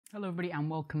Hello everybody and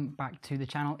welcome back to the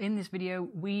channel. In this video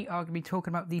we are going to be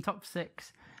talking about the top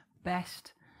 6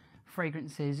 best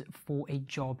fragrances for a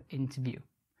job interview.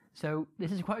 So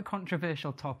this is quite a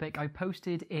controversial topic. I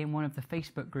posted in one of the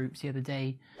Facebook groups the other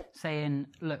day saying,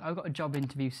 look, I've got a job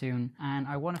interview soon and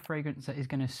I want a fragrance that is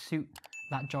going to suit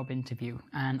that job interview.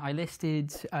 And I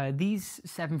listed these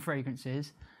 7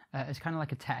 fragrances as kind of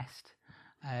like a test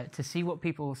to see what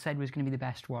people said was going to be the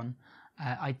best one.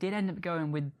 I did end up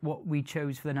going with what we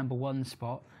chose for the number 1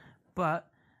 spot, but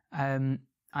I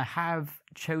have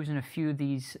chosen a few of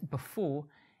these before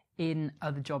in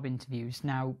other job interviews.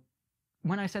 Now,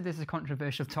 when I said this is a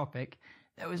controversial topic,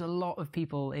 there was a lot of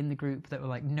people in the group that were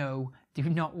like, no, do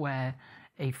not wear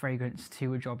a fragrance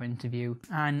to a job interview.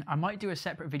 And I might do a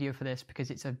separate video for this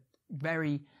because it's a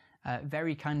very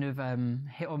kind of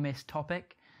hit or miss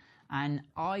topic. And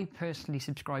I personally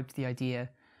subscribe to the idea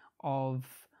of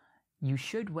you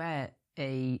should wear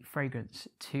a fragrance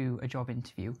to a job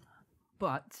interview,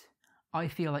 but I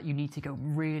feel like you need to go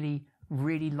really,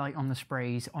 really light on the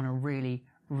sprays on a really,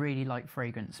 really light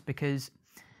fragrance, because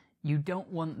you don't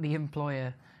want the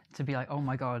employer to be like, oh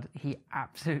my God, he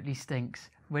absolutely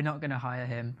stinks, we're not going to hire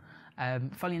him.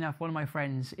 Funny enough, one of my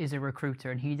friends is a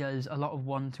recruiter and he does a lot of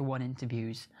one-to-one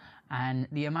interviews, and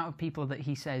the amount of people that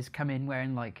he says come in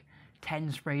wearing like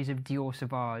 10 sprays of Dior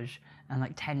Sauvage and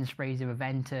like 10 sprays of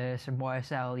Aventa, some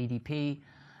YSL EDP,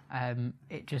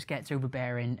 it just gets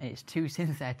overbearing, it's too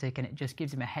synthetic and it just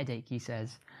gives him a headache, he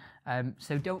says.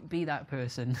 So don't be that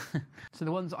person. So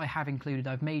the ones that I have included,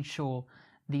 I've made sure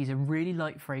these are really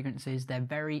light fragrances, they're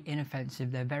very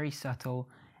inoffensive, they're very subtle.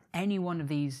 Any one of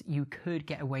these you could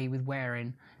get away with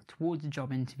wearing towards a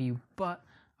job interview, but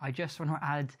I just want to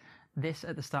add this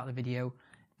at the start of the video: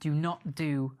 do not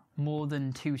do more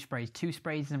than 2 sprays. 2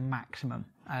 sprays is a maximum.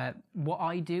 What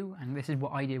I do, and this is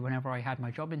what I did whenever I had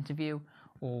my job interview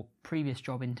or previous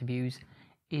job interviews,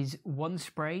 is 1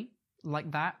 spray like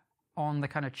that on the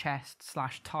kind of chest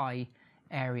 / tie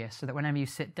area, so that whenever you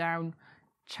sit down,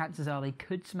 chances are they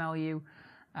could smell you,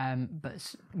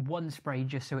 but 1 spray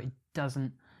just so it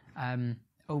doesn't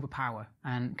overpower,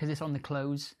 and because it's on the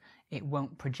clothes it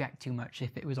won't project too much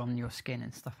if it was on your skin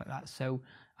and stuff like that. So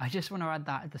I just want to add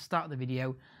that at the start of the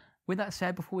video. With that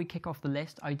said, before we kick off the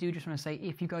list, I do just want to say,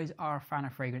 if you guys are a fan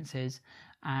of fragrances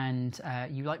and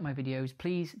you like my videos,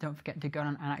 please don't forget to go on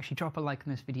and actually drop a like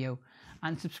on this video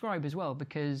and subscribe as well,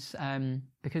 because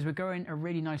we're growing a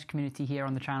really nice community here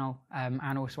on the channel,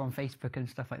 and also on Facebook and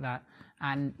stuff like that,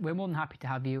 and we're more than happy to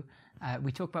have you.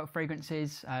 We talk about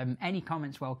fragrances, any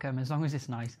comments welcome, as long as it's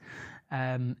nice.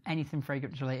 Anything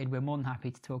fragrance related, we're more than happy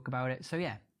to talk about it. So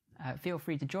yeah, feel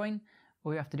free to join.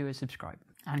 All you have to do is subscribe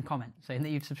and comment saying that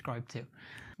you've subscribed to.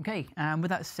 Okay, with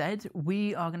that said,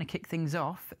 we are going to kick things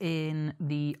off in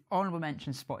the honourable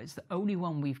mention spot. It's the only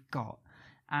one we've got.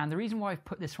 And the reason why I've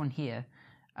put this one here,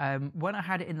 when I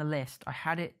had it in the list, I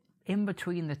had it in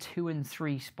between the 2 and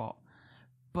 3 spot.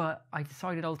 But I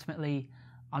decided ultimately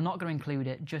I'm not going to include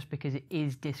it just because it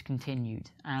is discontinued.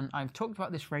 And I've talked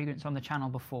about this fragrance on the channel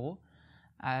before.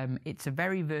 It's a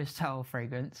very versatile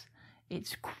fragrance.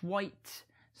 It's quite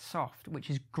soft, which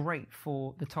is great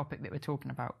for the topic that we're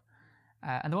talking about.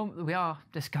 And the one that we are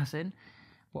discussing,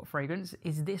 what fragrance,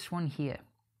 is this one here.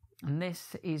 And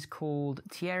this is called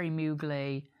Thierry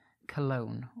Mugler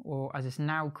Cologne, or as it's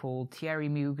now called, Thierry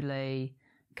Mugler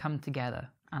Come Together.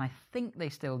 And I think they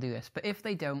still do this, but if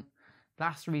they don't,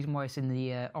 that's the reason why it's in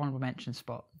the honourable mention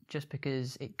spot, just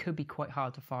because it could be quite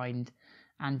hard to find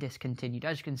and discontinued.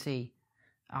 As you can see,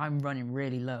 I'm running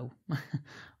really low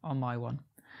on my one.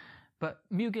 But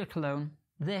Mugler Cologne,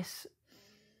 this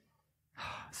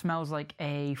smells like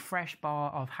a fresh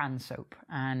bar of hand soap.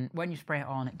 And when you spray it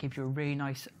on, it gives you a really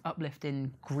nice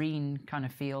uplifting green kind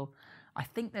of feel. I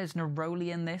think there's neroli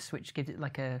in this, which gives it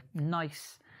like a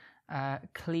nice,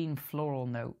 clean floral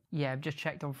note. Yeah, I've just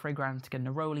checked on Fragrantica.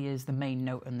 Neroli is the main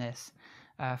note in this,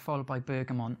 followed by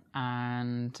bergamot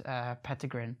and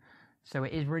petitgrain. So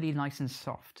it is really nice and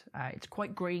soft. It's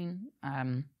quite green.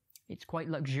 It's quite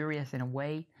luxurious in a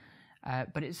way.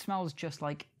 But it smells just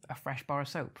like a fresh bar of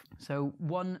soap. So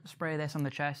 1 spray of this on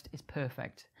the chest is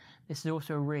perfect. This is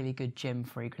also a really good gym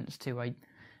fragrance too.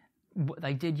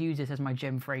 I did use this as my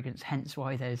gym fragrance, hence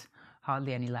why there's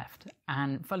hardly any left.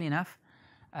 And funnily enough,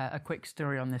 a quick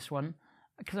story on this one.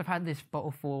 Because I've had this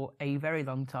bottle for a very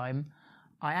long time,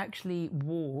 I actually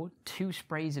wore 2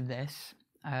 sprays of this.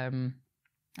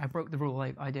 I broke the rule.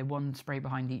 I did 1 spray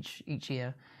behind each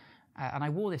ear. And I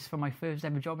wore this for my first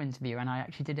ever job interview, and I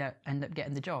actually did end up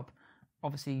getting the job.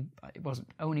 Obviously, it wasn't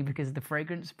only because of the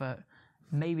fragrance, but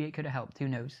maybe it could have helped, who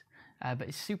knows. But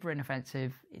it's super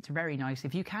inoffensive, it's very nice.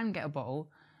 If you can get a bottle,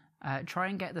 try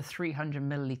and get the 300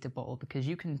 milliliter bottle, because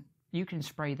you can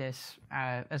spray this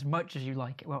as much as you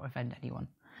like. It won't offend anyone.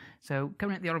 So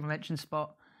coming at the honorable mention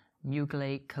spot,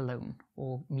 Mugler Cologne,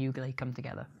 or Mugler Come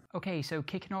Together. Okay, so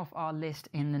kicking off our list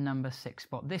in the number 6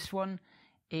 spot. This one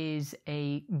is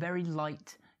a very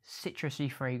light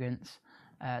citrusy fragrance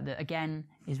that again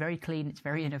is very clean, it's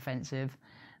very inoffensive.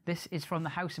 This is from the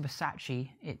house of Versace.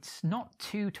 It's not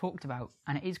too talked about,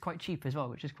 and it is quite cheap as well,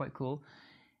 which is quite cool.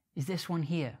 Is this one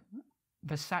here,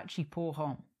 Versace Pour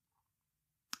Homme.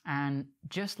 And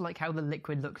just like how the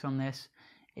liquid looks on this,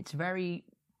 it's very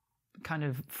kind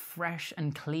of fresh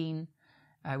and clean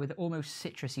with almost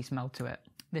citrusy smell to it.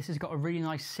 This has got a really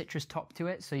nice citrus top to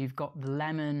it, so you've got the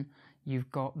lemon, you've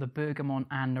got the bergamot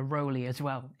and neroli as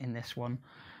well in this one.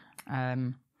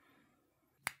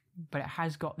 But it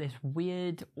has got this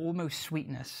weird, almost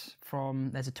sweetness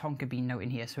from, there's a tonka bean note in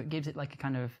here, so it gives it like a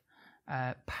kind of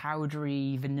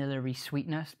powdery, vanilla-y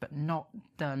sweetness, but not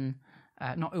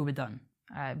overdone.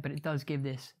 But it does give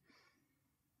this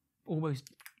almost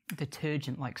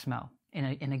detergent-like smell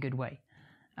in a good way.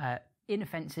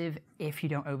 Inoffensive if you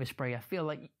don't overspray. I feel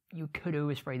like you could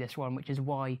overspray this one, which is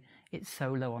why it's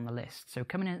so low on the list. So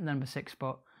coming in at the number 6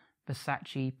 spot,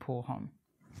 Versace Pour Homme.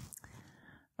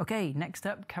 Okay, next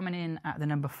up, coming in at the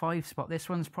number 5 spot. This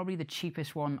one's probably the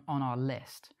cheapest one on our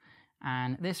list.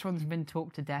 And this one's been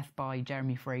talked to death by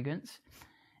Jeremy Fragrance.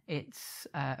 It's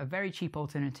a very cheap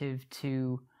alternative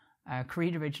to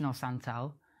Creed Original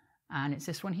Santal. And it's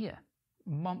this one here,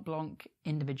 Mont Blanc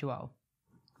Individual.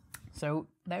 So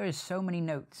there is so many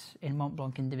notes in Mont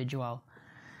Blanc Individual.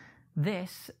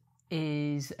 This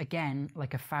is, again,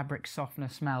 like a fabric softener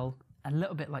smell, a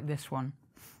little bit like this one,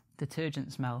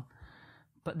 detergent smell.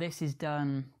 But this is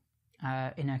done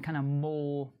in a kind of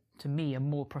more, to me, a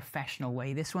more professional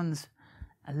way. This one's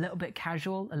a little bit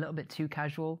casual, a little bit too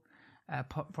casual,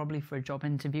 probably for a job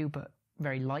interview, but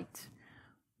very light.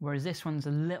 Whereas this one's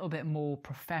a little bit more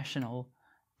professional,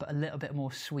 but a little bit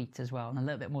more sweet as well, and a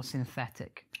little bit more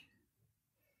synthetic.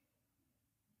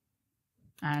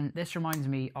 And this reminds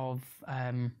me of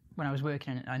when I was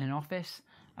working in an office.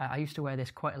 I used to wear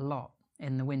this quite a lot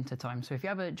in the winter time. So if you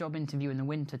have a job interview in the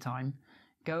winter time,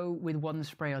 go with one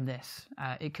spray on this.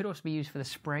 It could also be used for the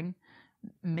spring.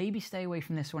 Maybe stay away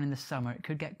from this one in the summer. It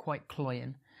could get quite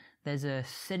cloying. There's a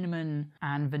cinnamon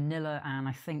and vanilla and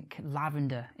I think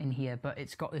lavender in here, but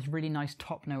it's got this really nice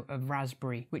top note of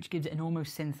raspberry, which gives it an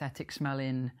almost synthetic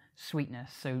smelling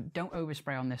sweetness. So don't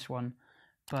overspray on this one.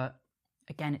 But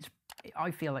again,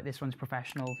 I feel like this one's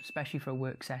professional, especially for a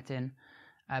work setting,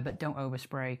 but don't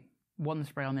overspray. One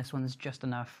spray on this one's just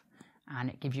enough, and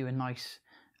it gives you a nice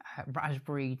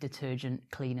raspberry detergent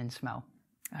cleaning smell,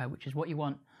 which is what you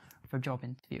want for a job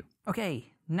interview.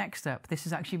 Okay, next up, this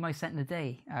is actually my scent of the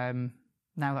day, now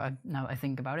that I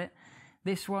think about it.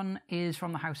 This one is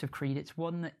from the House of Creed. It's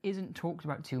one that isn't talked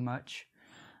about too much.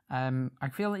 I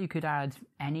feel that you could add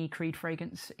any Creed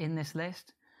fragrance in this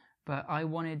list, but I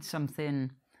wanted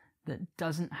something that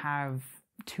doesn't have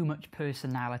too much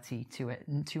personality to it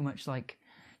and too much like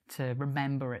to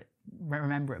remember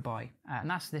it by. And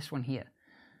that's this one here,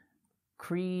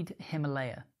 Creed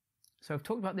Himalaya. So I've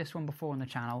talked about this one before on the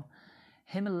channel.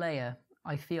 Himalaya,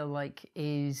 I feel like,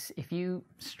 is if you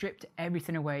stripped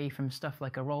everything away from stuff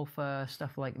like Arolfa,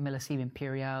 stuff like Millesive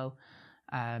Imperial,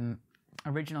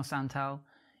 Original Santal,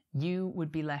 you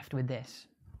would be left with this.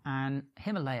 And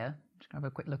Himalaya, just gonna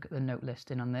have a quick look at the note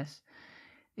listing on this,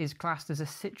 is classed as a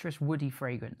citrus woody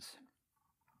fragrance.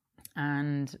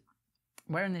 And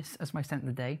wearing this as my scent of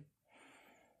the day,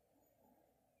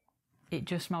 it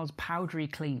just smells powdery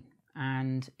clean,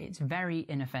 and it's very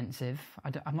inoffensive.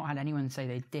 I've not had anyone say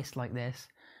they dislike this,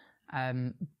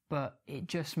 but it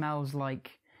just smells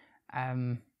like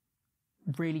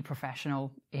really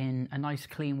professional in a nice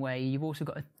clean way. You've also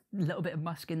got a little bit of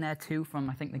musk in there too from,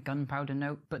 I think, the gunpowder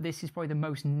note, but this is probably the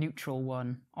most neutral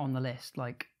one on the list.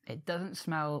 Like, it doesn't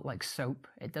smell like soap,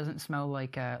 it doesn't smell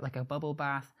like a bubble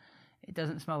bath, it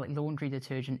doesn't smell like laundry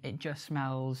detergent, it just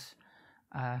smells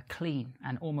clean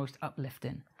and almost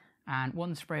uplifting. And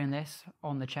one spray on this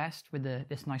on the chest with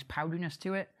this nice powderiness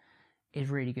to it is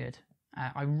really good.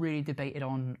 I really debated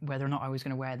on whether or not I was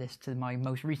going to wear this to my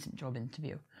most recent job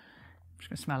interview. I'm just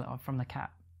going to smell it off from the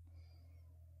cap.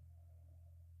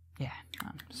 Yeah,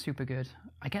 super good.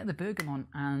 I get the bergamot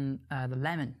and the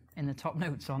lemon in the top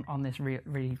notes on this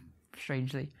really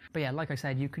strangely. But yeah, like I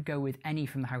said, you could go with any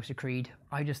from the House of Creed.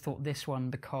 I just thought this one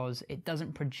because it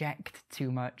doesn't project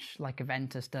too much like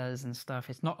Aventus does and stuff.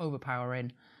 It's not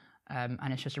overpowering, and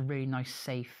it's just a really nice,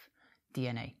 safe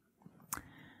DNA.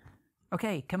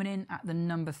 Okay, coming in at the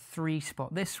number 3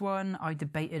 spot. This one I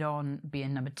debated on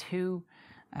being number 2.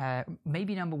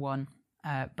 maybe number 1,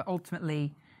 but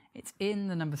ultimately it's in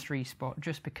the number 3 spot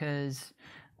just because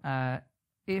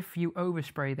if you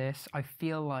overspray this, I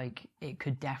feel like it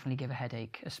could definitely give a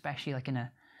headache, especially like in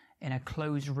a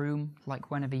closed room,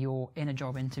 like whenever you're in a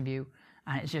job interview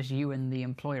and it's just you and the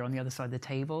employer on the other side of the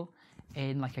table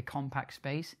in like a compact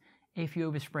space. If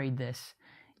you oversprayed this,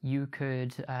 you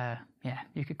could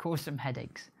cause some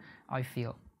headaches, I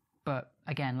feel. But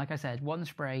again, like I said, 1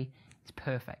 spray is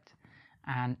perfect.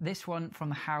 And this one from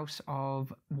the house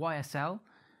of YSL,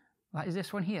 that is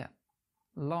this one here,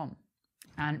 L'Homme.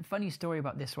 And funny story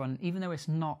about this one, even though it's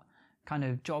not kind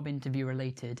of job interview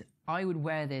related, I would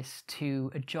wear this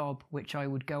to a job which I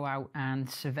would go out and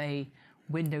survey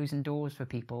windows and doors for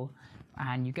people,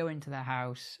 and you go into their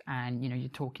house and you're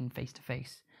talking face to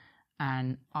face.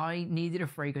 And I needed a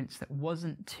fragrance that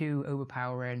wasn't too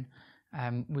overpowering,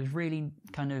 was really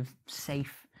kind of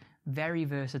safe, very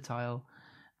versatile,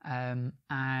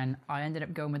 and I ended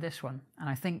up going with this one. And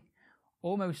I think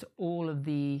almost all of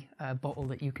the bottle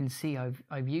that you can see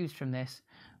I've used from this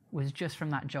was just from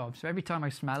that job. So every time I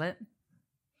smell it,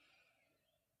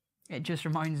 it just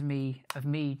reminds me of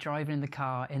me driving in the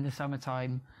car in the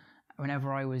summertime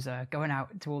whenever I was going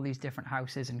out to all these different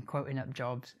houses and quoting up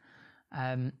jobs.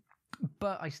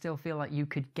 But I still feel like you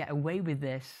could get away with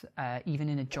this even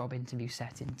in a job interview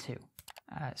setting too.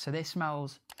 So this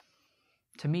smells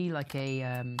to me like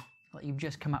like you've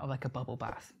just come out of like a bubble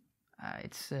bath.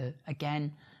 It's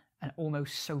again an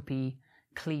almost soapy,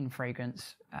 clean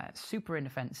fragrance, super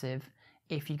inoffensive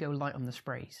if you go light on the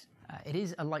sprays. It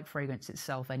is a light fragrance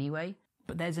itself anyway,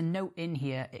 but there's a note in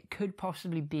here. It could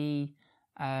possibly be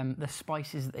the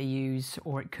spices that they use,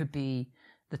 or it could be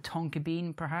the tonka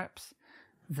bean perhaps,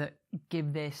 that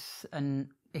give this, and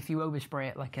if you overspray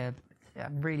it, like a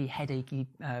really headachy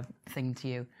thing to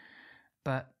you.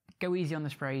 But go easy on the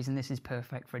sprays, and this is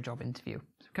perfect for a job interview.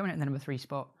 So coming in at the number 3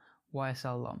 spot,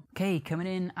 YSL L'Homme. Okay, coming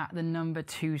in at the number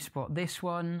 2 spot. This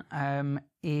one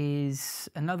is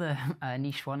another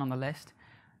niche one on the list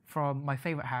from my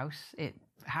favourite house. It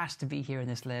has to be here in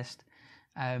this list.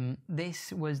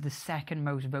 This was the second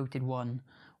most voted one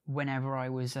whenever I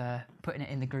was putting it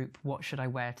in the group, what should I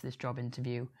wear to this job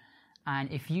interview? And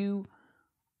if you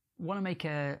want to make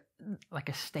a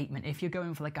statement, if you're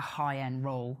going for like a high-end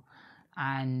role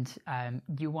and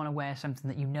you want to wear something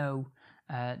that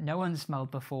no one's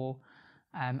smelled before,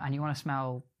 and you want to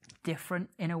smell different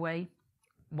in a way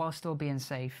while still being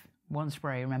safe, 1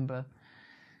 spray, remember,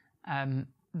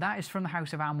 that is from the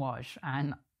house of Amouage,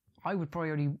 and I would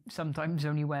probably sometimes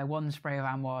only wear 1 spray of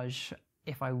Amouage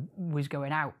if I was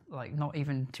going out, like not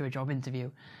even to a job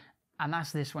interview, and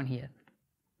that's this one here.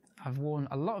 I've worn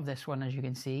a lot of this one, as you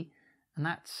can see, and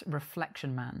that's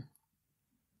Reflection Man.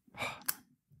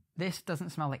 This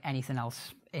doesn't smell like anything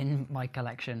else in my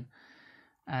collection.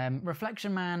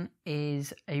 Reflection Man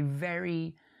is a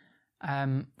very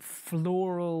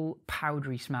floral,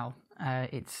 powdery smell.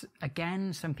 It's,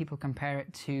 again, some people compare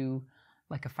it to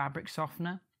like a fabric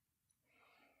softener.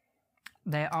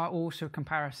 There are also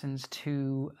comparisons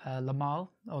to Le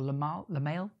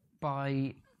Male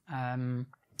by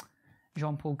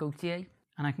Jean-Paul Gaultier,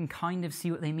 and I can kind of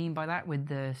see what they mean by that with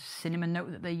the cinnamon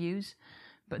note that they use.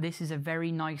 But this is a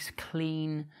very nice,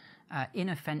 clean,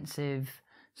 inoffensive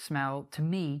smell. To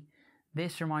me,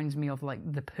 this reminds me of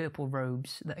like the purple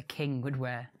robes that a king would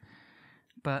wear.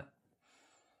 But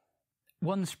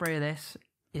 1 spray of this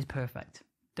is perfect.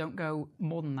 Don't go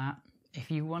more than that. If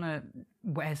you want to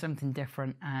wear something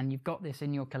different and you've got this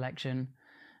in your collection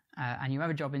and you have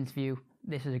a job interview,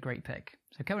 this is a great pick.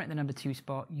 So coming at the number 2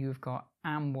 spot, you've got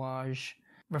Amouage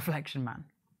Reflection Man.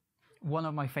 One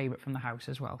of my favourite from the house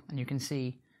as well. And you can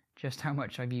see just how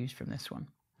much I've used from this one.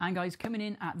 And guys, coming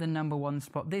in at the number 1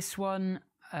 spot, this one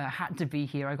had to be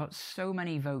here. I got so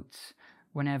many votes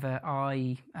whenever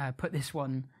I put this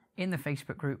one in the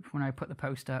Facebook group, when I put the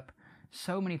post up.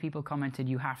 So many people commented,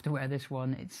 you have to wear this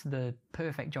one. It's the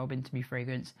perfect job interview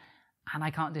fragrance. And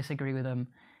I can't disagree with them.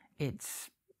 It's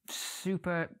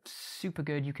super, super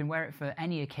good. You can wear it for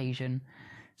any occasion.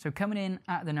 So coming in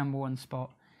at the number 1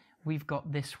 spot, we've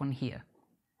got this one here.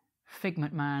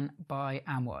 Figment Man by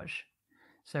Amouage.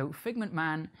 So Figment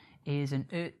Man is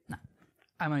no,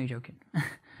 I'm only joking.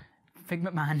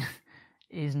 Figment Man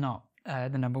is not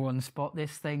the number 1 spot.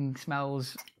 This thing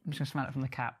smells, I'm just going to smell it from the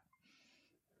cap.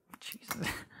 Jesus.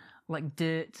 Like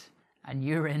dirt and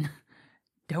urine.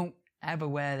 Don't ever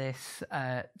wear this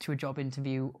to a job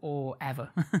interview or ever.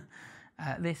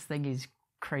 This thing is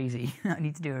crazy. I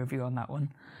need to do a review on that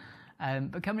one.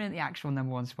 But coming in at the actual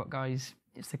number 1 spot, guys,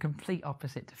 it's the complete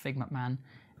opposite to Figment Man.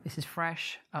 This is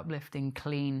fresh, uplifting,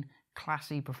 clean,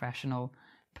 classy, professional.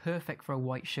 perfect for a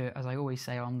white shirt, as I always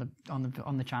say on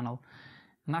the channel.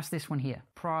 And that's this one here,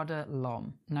 Prada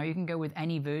L'Homme. Now you can go with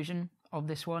any version of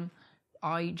this one.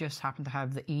 I just happen to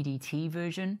have the EDT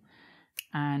version,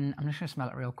 and I'm just gonna smell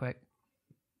it real quick.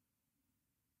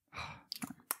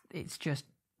 It's just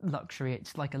luxury.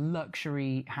 It's like a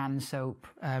luxury hand soap,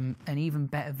 an even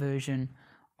better version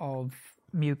of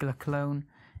Mugler cologne.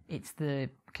 It's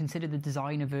considered the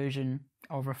designer version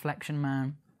of Reflection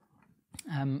Man.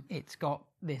 It's got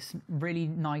this really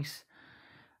nice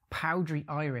powdery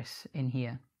iris in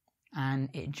here, and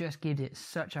it just gives it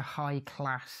such a high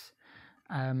class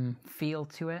feel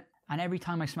to it. And every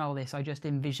time I smell this, I just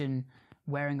envision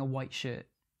wearing a white shirt.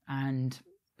 And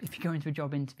if you go into a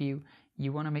job interview,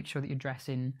 you want to make sure that you're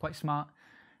dressing quite smart,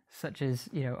 such as,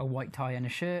 you know, a white tie and a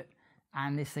shirt,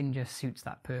 and this thing just suits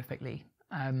that perfectly.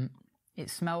 It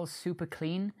smells super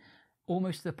clean,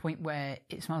 almost to the point where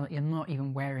it smells like you're not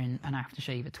even wearing an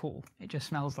aftershave at all. It just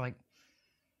smells like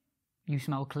you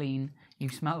smell clean. You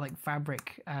smell like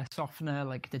fabric softener,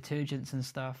 like detergents and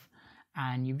stuff,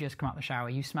 and you've just come out the shower.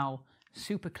 You smell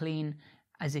super clean,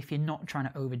 as if you're not trying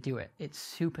to overdo it. It's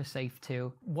super safe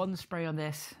too. One spray on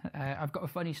this. I've got a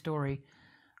funny story.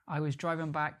 I was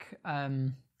driving back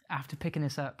after picking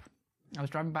this up. I was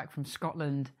driving back from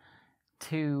Scotland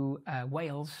to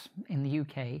Wales in the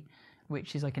UK,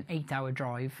 which is like an 8-hour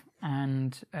drive,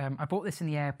 and I bought this in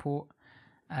the airport.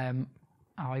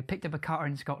 I picked up a car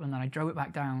in Scotland and I drove it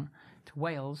back down to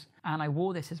Wales, and I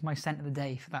wore this as my scent of the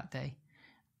day for that day.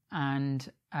 And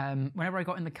whenever I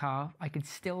got in the car, I could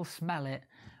still smell it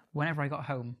whenever I got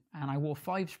home. And I wore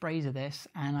 5 sprays of this,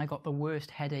 and I got the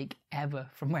worst headache ever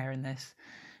from wearing this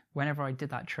whenever I did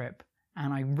that trip.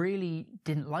 And I really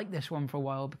didn't like this one for a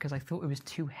while because I thought it was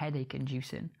too headache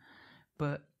inducing.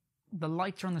 But the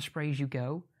lighter on the sprays you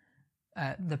go,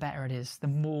 the better it is, the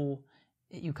more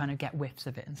you kind of get whiffs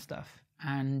of it and stuff.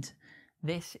 And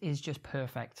this is just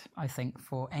perfect, I think,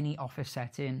 for any office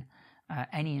setting,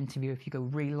 any interview. If you go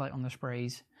really light on the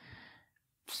sprays,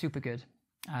 super good.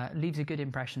 Leaves a good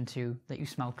impression too, that you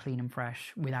smell clean and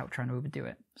fresh without trying to overdo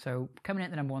it. So coming in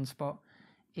at the number 1 spot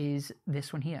is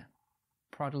this one here,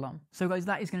 Prada L'Homme. So guys,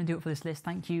 that is going to do it for this list.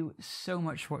 Thank you so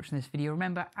much for watching this video.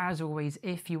 Remember, as always,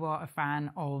 if you are a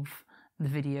fan of the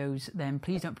videos, then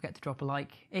please don't forget to drop a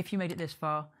like. If you made it this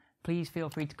far, please feel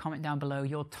free to comment down below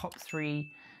your top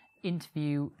 3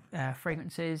 interview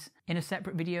fragrances. In a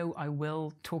separate video, I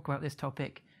will talk about this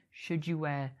topic. Should you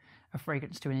wear a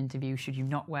fragrance to an interview? Should you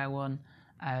not wear one?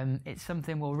 It's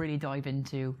something we'll really dive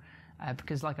into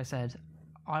because, like I said,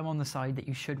 I'm on the side that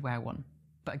you should wear one.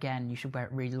 But again, you should wear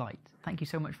it really light. Thank you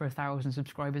so much for 1,000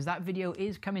 subscribers. That video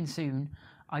is coming soon.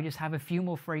 I just have a few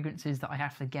more fragrances that I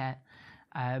have to get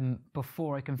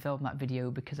before I can film that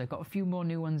video, because I've got a few more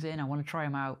new ones in. I want to try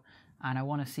them out, and I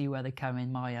want to see where they come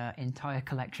in my entire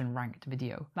collection ranked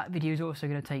video. That video is also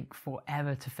going to take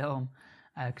forever to film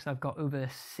because I've got over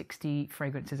 60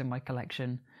 fragrances in my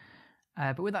collection.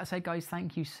 But with that said, guys,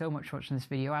 thank you so much for watching this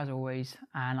video as always,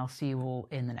 and I'll see you all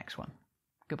in the next one.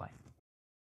 Goodbye.